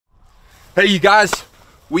Hey you guys,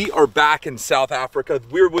 we are back in South Africa.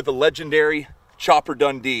 We're with the legendary Chopper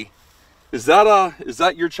Dundee. Is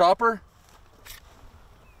that your chopper?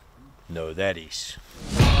 No, that is.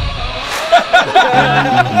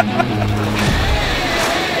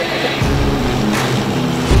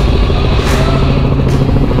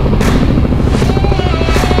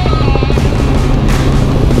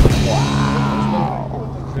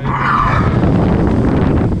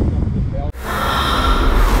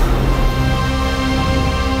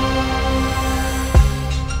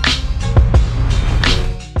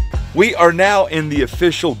 We are now in the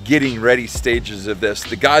official getting ready stages of this.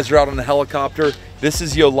 The guys are out on the helicopter. This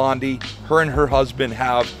is Yolandi. Her and her husband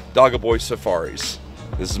have Doggaboy safaris.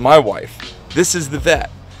 This is my wife. This is the vet.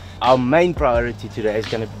 Our main priority today is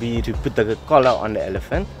going to be to put the collar on the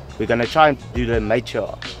elephant. We're going to try and do the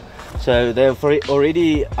matriarch. So they've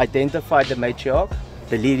already identified the matriarch,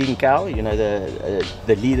 the leading cow, you know,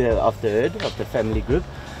 the leader of the herd, of the family group.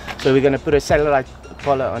 So we're going to put a satellite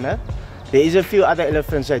collar on her. There is a few other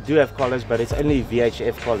elephants that do have collars, but it's only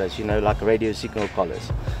VHF collars, you know, like radio signal collars.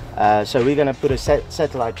 So we're going to put a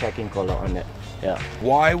satellite tracking collar on it. Yeah.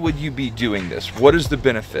 Why would you be doing this? What is the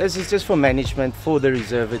benefit? This is just for management, for the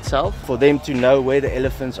reserve itself, for them to know where the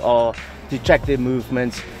elephants are, to track their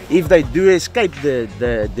movements. If they do escape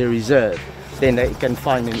the reserve, then they can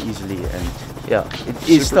find them easily. And yeah, it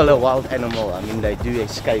is still a wild animal. I mean, they do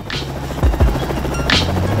escape.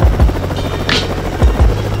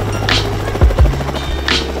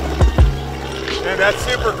 That's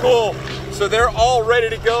super cool. So they're all ready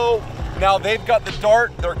to go. Now they've got the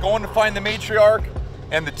dart. They're going to find the matriarch,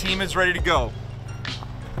 and the team is ready to go.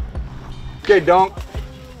 Okay, Donk.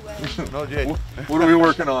 Not yet. What are we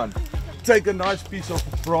working on? Take a nice piece of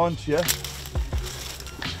branch here.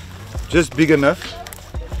 Just big enough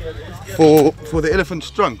for the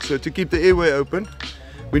elephant's trunk. So to keep the airway open,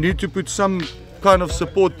 we need to put some kind of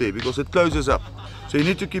support there because it closes up. So you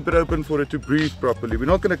need to keep it open for it to breathe properly. We're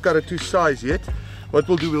not going to cut it to size yet. What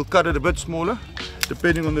we'll do, we'll cut it a bit smaller,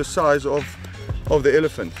 depending on the size of the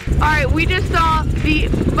elephant. All right, we just saw the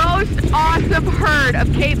most awesome herd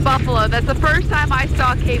of Cape buffalo. That's the first time I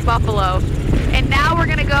saw Cape buffalo. And now we're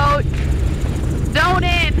gonna go zone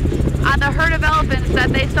in on the herd of elephants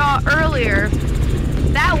that they saw earlier.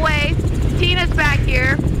 That way, Tina's back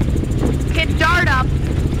here, can dart up,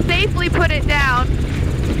 safely put it down,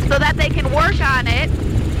 so that they can work on it,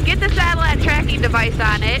 get the satellite tracking device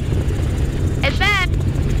on it, and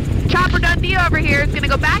then Chopper Dundee over here is going to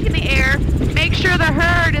go back in the air, make sure the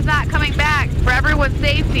herd is not coming back for everyone's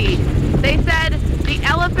safety. They said the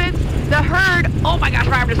elephants, the herd, oh my gosh,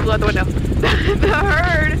 my arm just blew out the window. The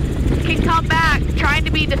herd can come back trying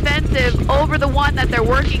to be defensive over the one that they're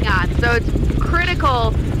working on. So it's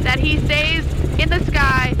critical that he stays in the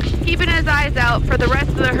sky, keeping his eyes out for the rest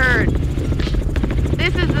of the herd.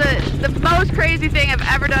 This is the most crazy thing I've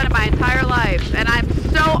ever done in my entire life, and I'm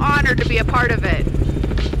so honored to be a part of it.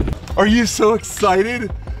 Are you so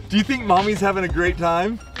excited? Do you think mommy's having a great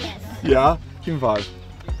time? Yes. Yeah? Give me 5.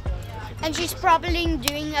 And she's probably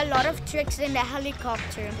doing a lot of tricks in the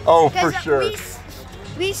helicopter. Oh, for sure.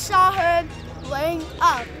 We saw her wearing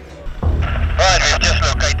up. Right, we've just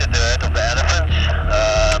located the herd of the elephants.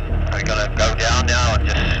 We're going to go down now and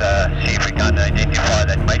just see if we can identify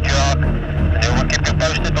that matriarch. And then we'll keep you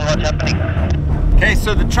posted on what's happening. Okay,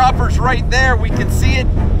 so the chopper's right there. We can see it.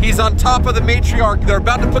 He's on top of the matriarch. They're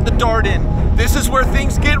about to put the dart in. This is where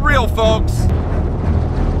things get real, folks.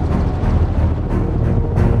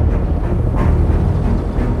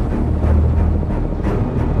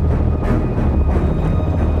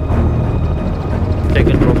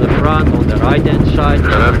 Taken from the front on the right hand side.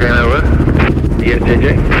 Ja, dat gaan we. Hier,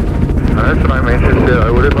 JJ. Vanuit mensen is de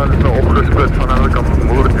olifanten opgesplit van alle kanten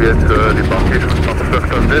vermoord weer die bankjes van de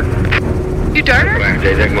vlucht aan dit. You darter?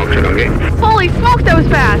 JJ, ik mag zo dan gaan. Holy smoke, that was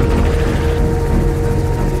fast!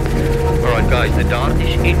 Alright guys, the dart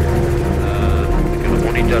is in. We can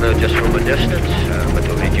monitor just from a distance, but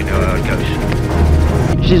we'll let you know how it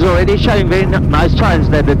goes. She's already showing very nice signs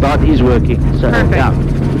that the dart is working. So, perfect. Yeah.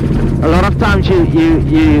 A lot of times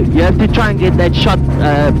you have to try and get that shot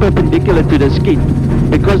perpendicular to the skin,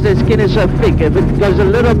 because the skin is so thick. If it goes a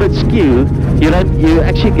little bit skew, you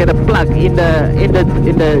actually get a plug in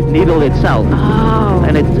the needle itself,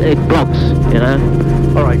 and it blocks. You know.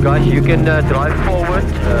 All right, guys, you can drive forward.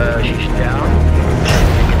 She's down.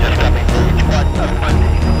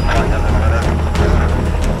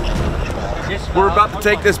 We're about to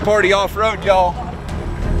take this party off-road, y'all.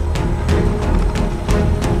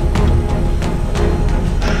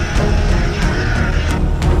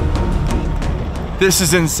 This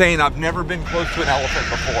is insane. I've never been close to an elephant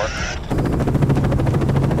before.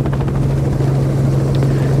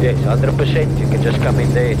 100%. You can just come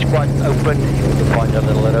in there. It's quite open. You have to find a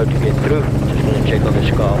little road to get through. Just going to check on the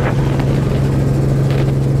scarf.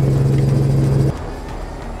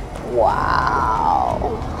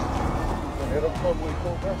 Wow.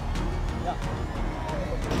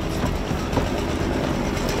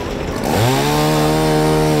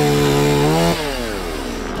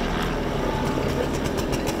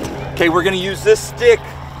 Okay, we're gonna use this stick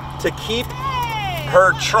to keep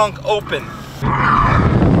her trunk open.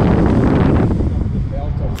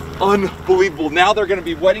 Unbelievable. Now they're gonna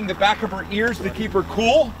be wetting the back of her ears to keep her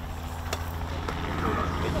cool.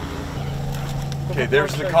 Okay,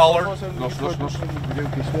 there's the collar.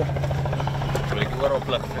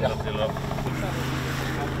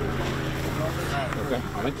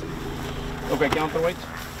 Okay, counterweight.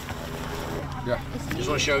 Yeah, just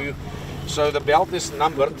want to show you. So the belt is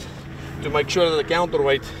numbered to make sure that the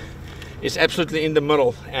counterweight is absolutely in the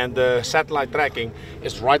middle and the satellite tracking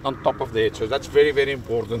is right on top of there. So that's very, very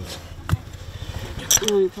important.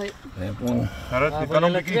 Jy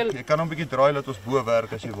kan hom bietjie draai laat ons bo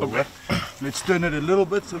werk as jy wil, hoor. Let's turn it a little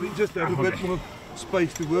bit so we just have a bit more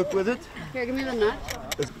space to work with it. Here, give me the nut.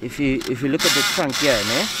 If you look at the trunk here,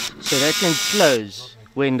 né? So that can close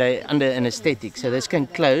when they're under anesthetic. So this can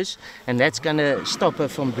close, and that's gonna stop her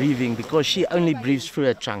from breathing because she only breathes through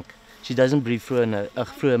her trunk. She doesn't breathe through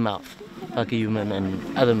her mouth, like a human and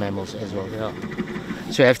other mammals as well. Yeah.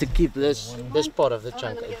 So you have to keep this part of the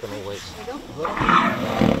trunk open always.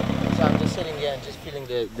 So I'm just sitting here and just feeling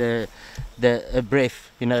the breath,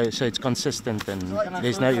 you know, so it's consistent and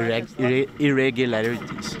there's no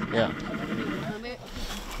irregularities. Yeah.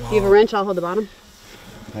 Do you have a wrench? I'll hold the bottom.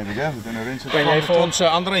 There we go, we're going to rinse it. Kan jij voor ons,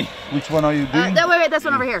 André? Which one are you doing? Wait, this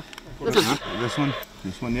one over here. This one.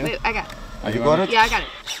 This one, yeah? Wait, I got it. You got it? Yeah, I got it.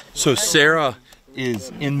 So Sarah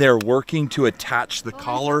is in there working to attach the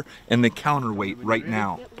collar and the counterweight right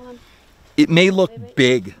now. It may look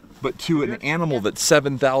big, but to an animal that's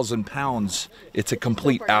 7,000 pounds, it's a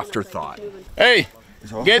complete afterthought. Hey,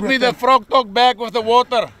 get me the frog talk bag with the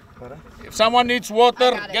water. If someone needs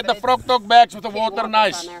water, get the frog talk bags with the water,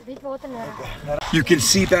 nice. You can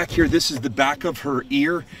see back here, this is the back of her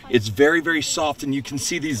ear. It's very, very soft, and you can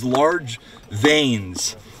see these large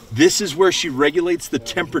veins. This is where she regulates the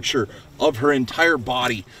temperature of her entire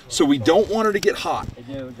body. So we don't want her to get hot.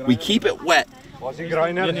 We keep it wet. Die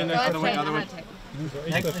grinder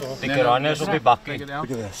is op die bakkie.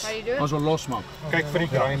 Ons wil losmaak. Kyk vir die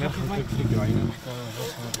grinder.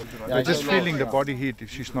 I'm just feeling the body heat.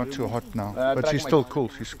 She's not too hot now, but she's still cool.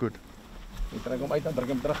 She's good.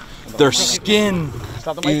 Their skin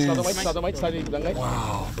is,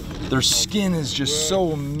 wow, their skin is just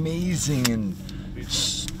so amazing and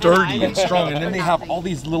sturdy and strong, and then they have all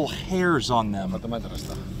these little hairs on them.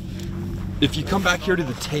 If you come back here to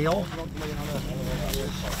the tail,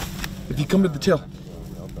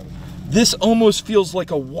 this almost feels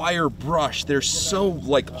like a wire brush. They're so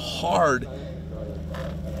like hard.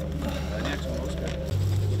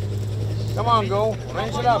 Come on, go.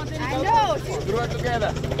 Range it up. I know. Do it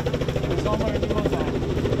together.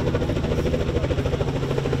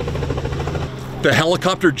 The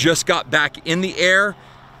helicopter just got back in the air,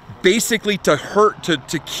 basically to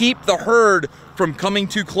keep the herd from coming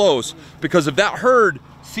too close, because if that herd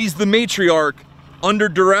sees the matriarch under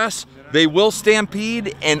duress, they will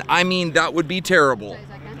stampede, and I mean that would be terrible.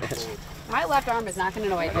 My left arm is not going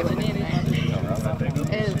to annoy you. No,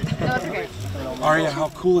 it's okay. Aria, how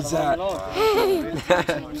cool is that?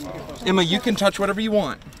 Emma, you can touch whatever you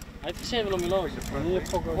want.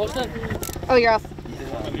 Oh, you're off.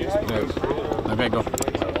 Okay, go.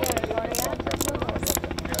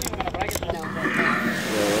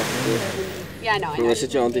 Yeah, I know.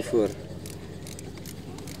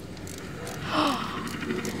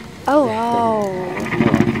 Oh, wow.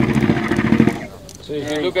 So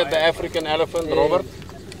if you look at the African elephant, Robert,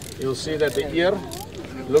 you'll see that the ear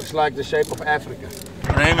looks like the shape of Africa.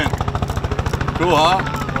 Raymond, cool,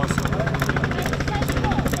 huh?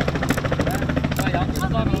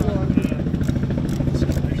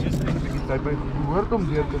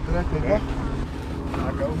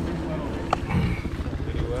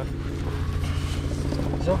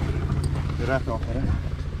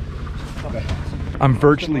 I'm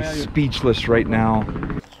virtually speechless right now.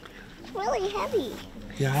 It's really heavy.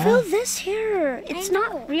 Yeah? Feel this hair. It's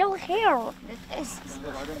not real hair.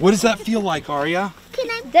 What does that feel like, Aria?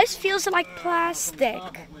 This feels like plastic.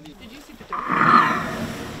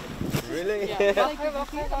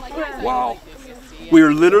 Wow. We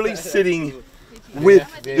are literally sitting with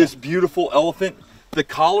this beautiful elephant. The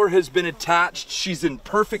collar has been attached. She's in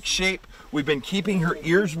perfect shape. We've been keeping her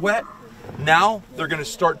ears wet. Now they're going to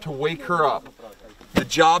start to wake her up. The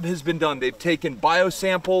job has been done. They've taken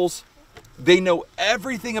biosamples. They know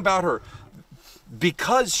everything about her.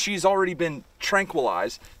 Because she's already been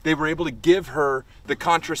tranquilized, they were able to give her the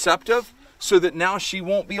contraceptive so that now she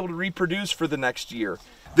won't be able to reproduce for the next year.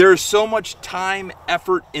 There is so much time,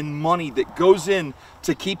 effort, and money that goes in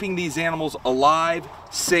to keeping these animals alive,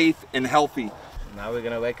 safe, and healthy. Now we're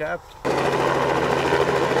gonna wake up.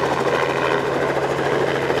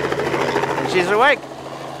 She's awake.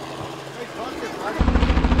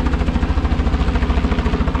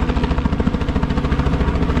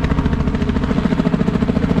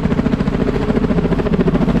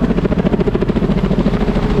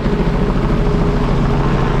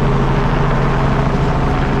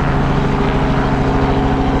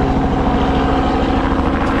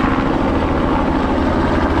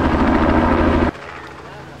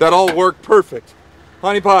 That all worked perfect.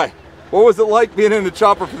 Honey Pie, what was it like being in the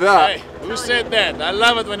chopper for that? Hey, who said that? I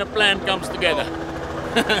love it when a plan comes together.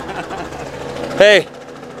 Hey,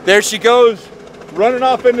 there she goes, running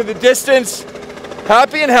off into the distance,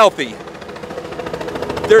 happy and healthy.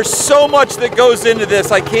 There's so much that goes into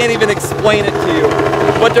this, I can't even explain it to you.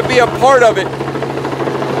 But to be a part of it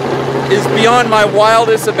is beyond my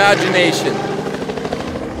wildest imagination.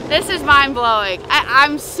 This is mind-blowing.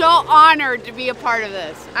 I'm so honored to be a part of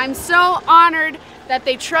this. I'm so honored that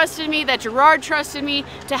they trusted me, that Gerard trusted me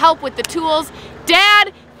to help with the tools.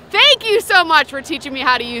 Dad, thank you so much for teaching me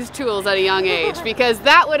how to use tools at a young age, because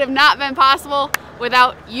that would have not been possible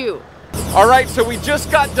without you. All right, so we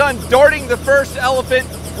just got done darting the first elephant.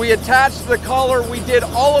 We attached the collar, we did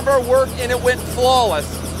all of our work, and it went flawless.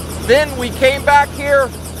 Then we came back here,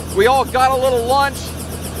 we all got a little lunch,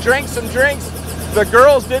 drank some drinks. The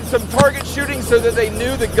girls did some target shooting so that they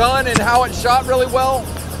knew the gun and how it shot really well.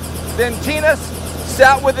 Then Tina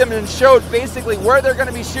sat with them and showed basically where they're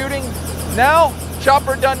gonna be shooting. Now,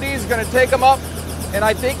 Chopper Dundee is gonna take them up, and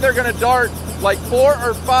I think they're gonna dart like 4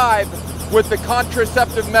 or 5 with the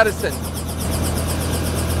contraceptive medicine.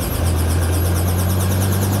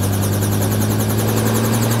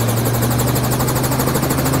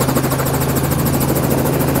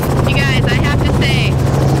 You guys, I have to say,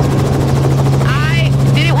 I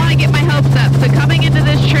didn't want to get my hopes up. So coming into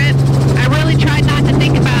this trip, I really tried not to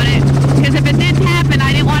think about it, because if it didn't happen,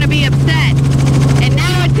 I didn't want to be upset. And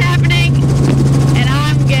now it's happening, and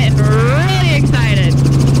I'm getting really excited.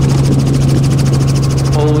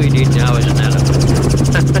 All we need now is an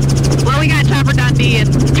elephant. Well, we got Chopper Dundee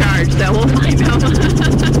in charge, so we'll find him.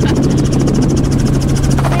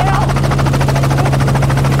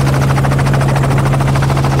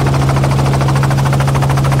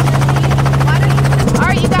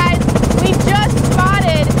 Alright, you guys, we just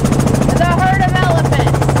spotted the herd of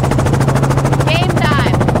elephants. Game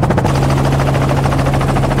time.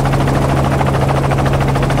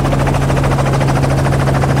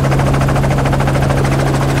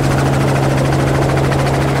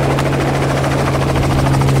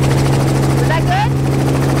 Was that good?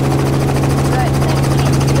 Good.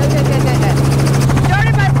 Good.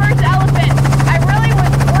 Started my first elephant. I really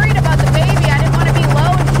was worried about the baby. I didn't want to be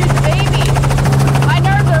low and shoot the baby. My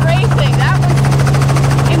nerves are racing. That was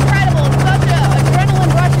incredible. Such an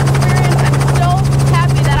adrenaline rush experience. I'm so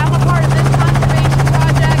happy that I'm a part of this conservation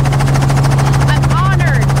project. I'm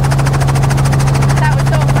honored. That was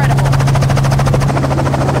so incredible.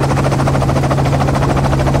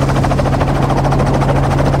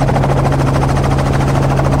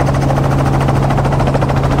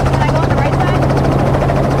 Can I go on the right side?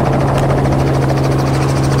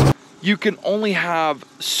 You can only have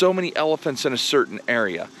so many elephants in a certain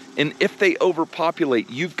area. And if they overpopulate,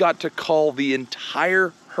 you've got to call the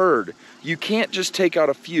entire herd. You can't just take out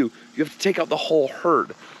a few, you have to take out the whole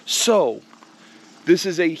herd. So, this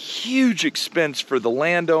is a huge expense for the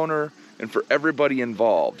landowner and for everybody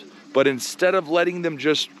involved. But instead of letting them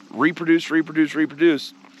just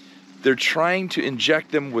reproduce, they're trying to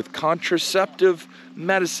inject them with contraceptive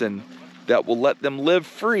medicine that will let them live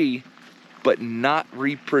free but not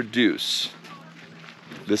reproduce.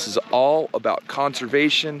 This is all about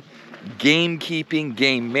conservation, game keeping,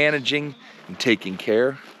 game managing, and taking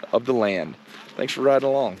care of the land. Thanks for riding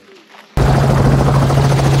along.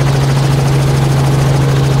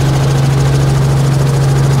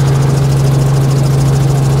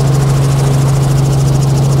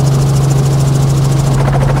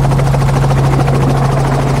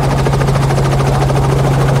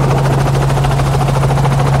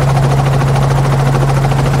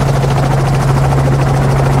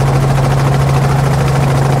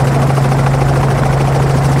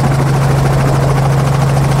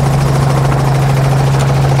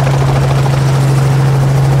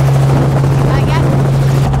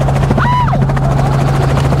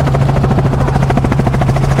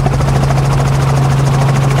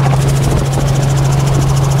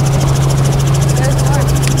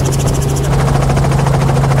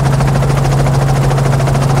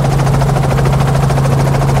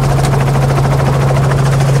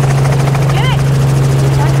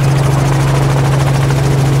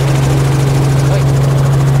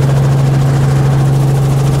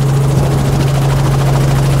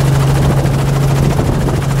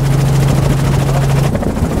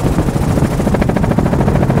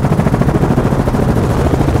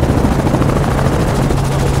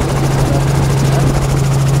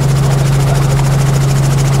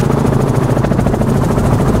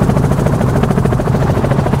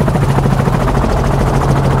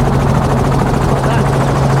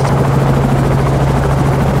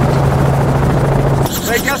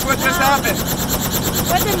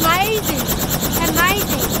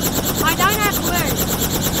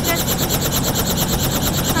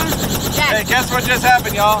 Okay, guess what just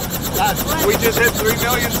happened, y'all? We just hit 3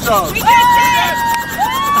 million subs. We did it!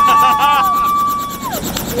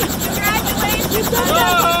 Congratulations!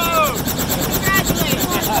 Whoa!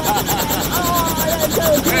 Congratulations! Oh, that's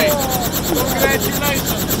so cool. Hey,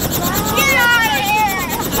 congratulations! Get out of here!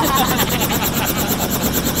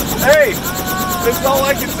 Hey, this is all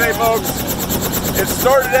I can say, folks. It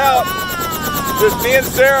started out just me and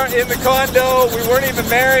Sarah in the condo. We weren't even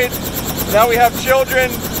married. Now we have children,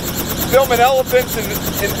 filming elephants in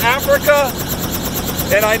Africa.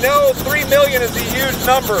 And I know 3 million is a huge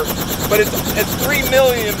number, but it's 3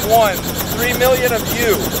 million 3 million of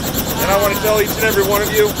you. And I want to tell each and every one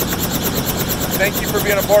of you, thank you for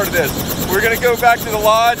being a part of this. We're going to go back to the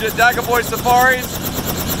lodge at Dagaboy Safaris,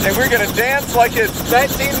 and we're going to dance like it's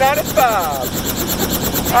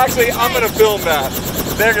 1995. Actually, I'm going to film that.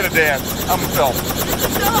 They're going to dance. I'm going to film.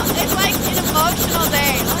 It's like an emotional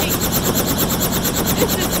day. Like,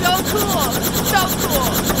 this is so cool. So cool.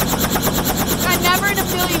 I never in a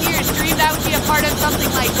million years dreamed I would be a part of something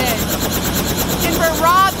like this. And for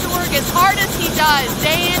Rob to work as hard as he does,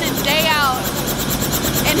 day in and day out,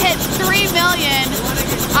 and hit 3 million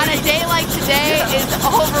on a day like today is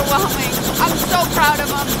overwhelming. I'm so proud of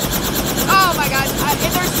him. Oh my gosh,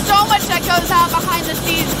 there's so much that goes on behind the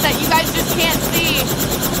scenes that you guys just can't see.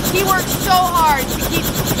 He works so hard to keep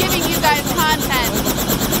giving you guys content.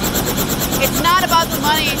 It's not about the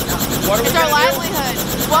money, it's our livelihood,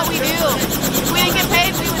 it's what we do. If we didn't get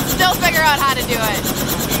paid, we would still figure out how to do it.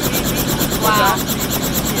 Wow.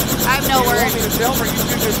 I have no words. You want me to film or you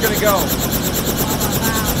two just gonna go?